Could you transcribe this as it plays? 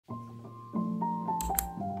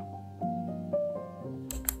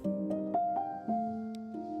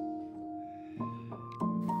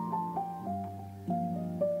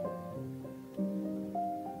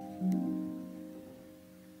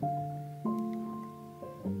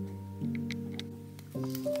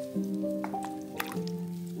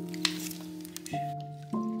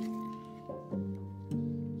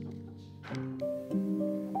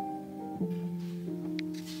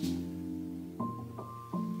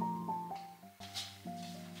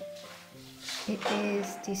It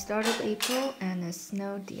is the start of April and it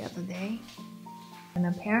snowed the other day. And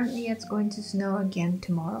apparently it's going to snow again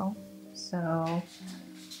tomorrow. So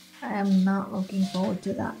I am not looking forward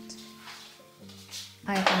to that.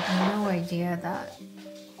 I had no idea that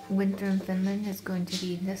winter in Finland is going to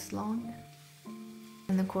be this long.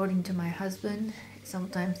 And according to my husband,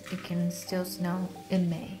 sometimes it can still snow in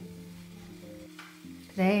May.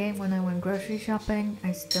 Today, when I went grocery shopping,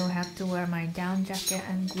 I still had to wear my down jacket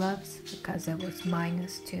and gloves because it was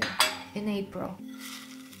 -2 in April.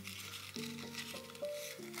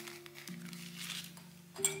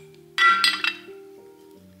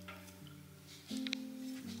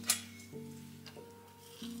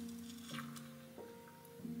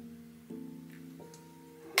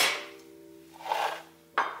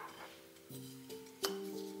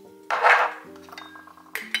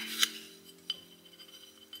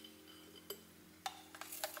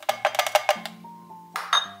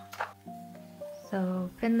 So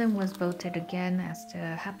Finland was voted again as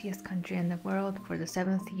the happiest country in the world for the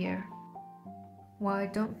 7th year. While I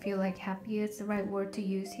don't feel like happy is the right word to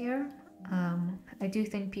use here, I do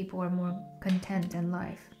think people are more content in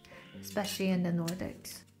life, especially in the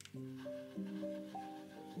Nordics.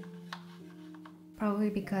 Probably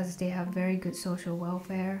because they have very good social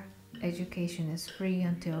welfare, education is free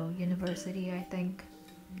until university, I think.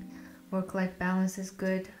 Work-life balance is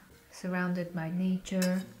good, surrounded by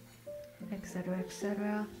nature, etc,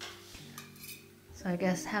 etc. So I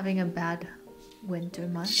guess having a bad winter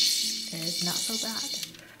month is not so bad.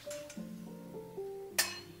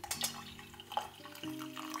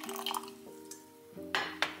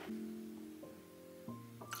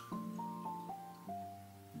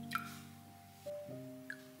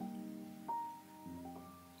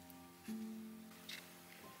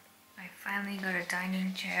 I finally got a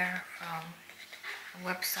dining chair from a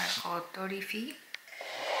website called Torifi.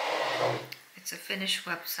 It's a Finnish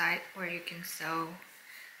website where you can sell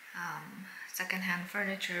secondhand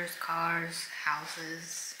furniture, cars,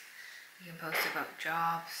 houses. You can post about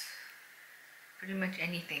jobs. Pretty much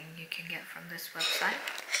anything you can get from this website.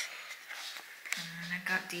 And I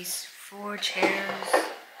got these 4 chairs.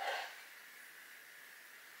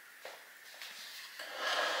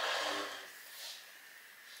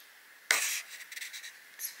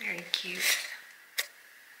 It's very cute.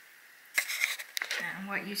 And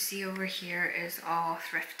what you see over here is all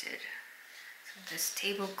thrifted. So this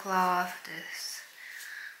tablecloth, this,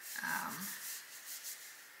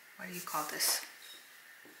 what do you call this?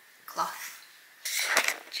 Cloth.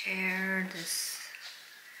 Chair, this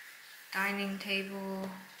dining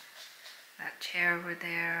table, that chair over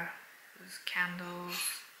there, those candles,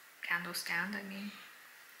 candle stand I mean.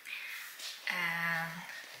 And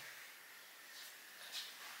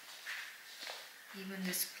even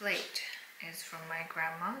this plate is from my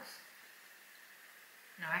grandma's.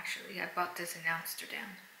 No, actually, I bought this in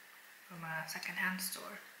Amsterdam from a secondhand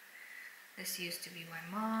store. This used to be my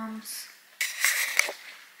mom's.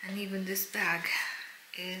 And even this bag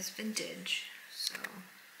is vintage. So,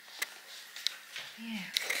 yeah.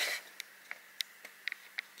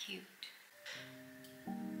 Cute.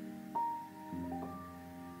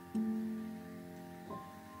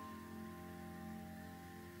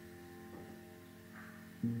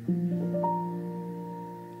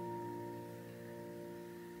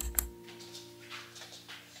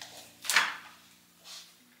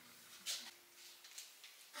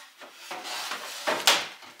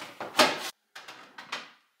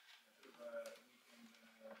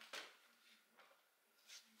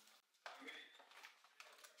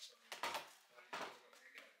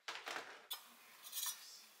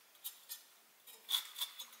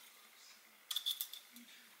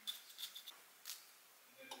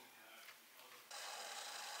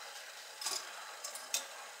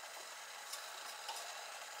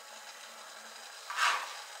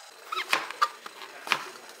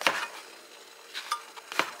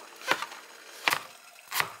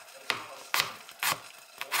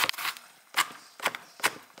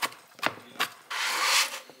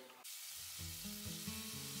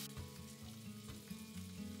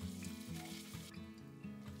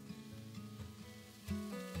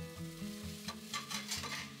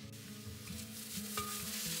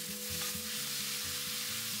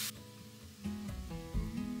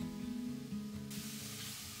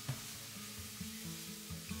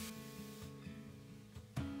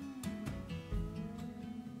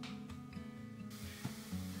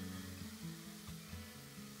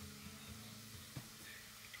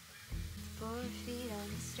 Feet on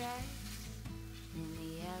the stripes in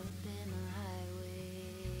the Alabama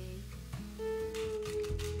highway.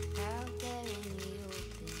 Out there in the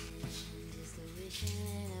open, just a wishing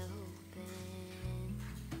and a hoping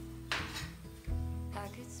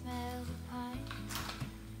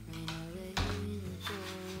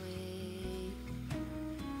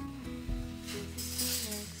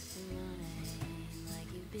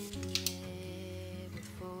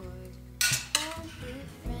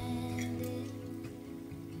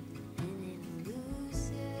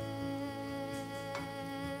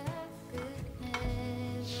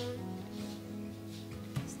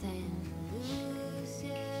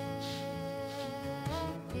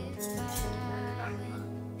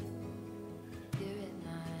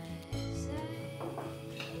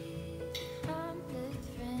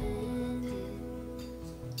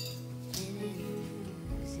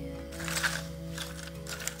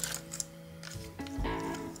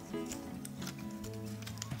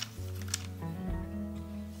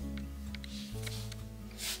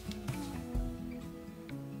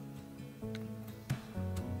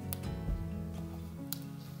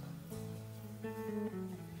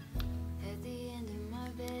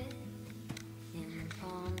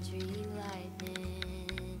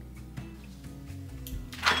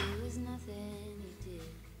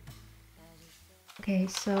Okay,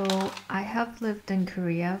 so I have lived in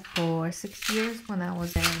Korea for 6 years when I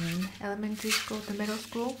was in elementary school to middle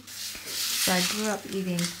school. So I grew up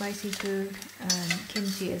eating spicy food, and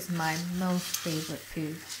kimchi is my most favorite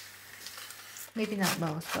food. Maybe not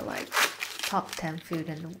most, but like top 10 food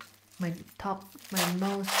and my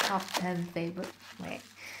most top 10 favorite, wait,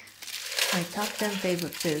 my top 10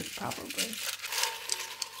 favorite food probably.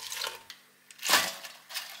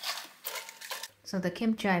 So the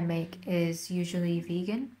kimchi I make is usually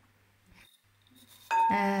vegan.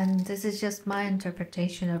 And this is just my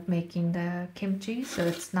interpretation of making the kimchi, so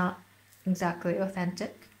it's not exactly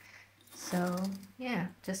authentic. So yeah,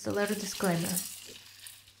 just a little disclaimer.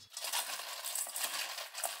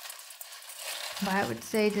 But I would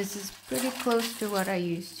say this is pretty close to what I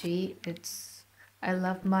used to eat. I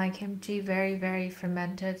love my kimchi very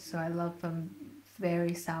fermented, so I love them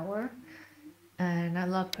very sour. And I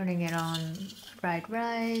love putting it on fried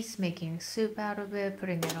rice, making soup out of it,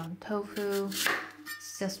 putting it on tofu.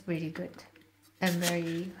 It's just really good and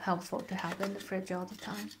very helpful to have in the fridge all the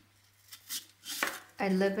time. I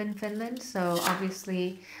live in Finland, so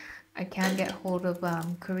obviously I can't get hold of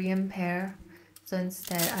Korean pear. So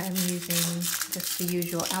instead I'm using just the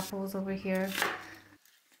usual apples over here.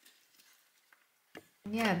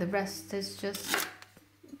 Yeah, the rest is just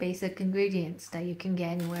basic ingredients that you can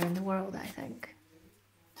get anywhere in the world, I think.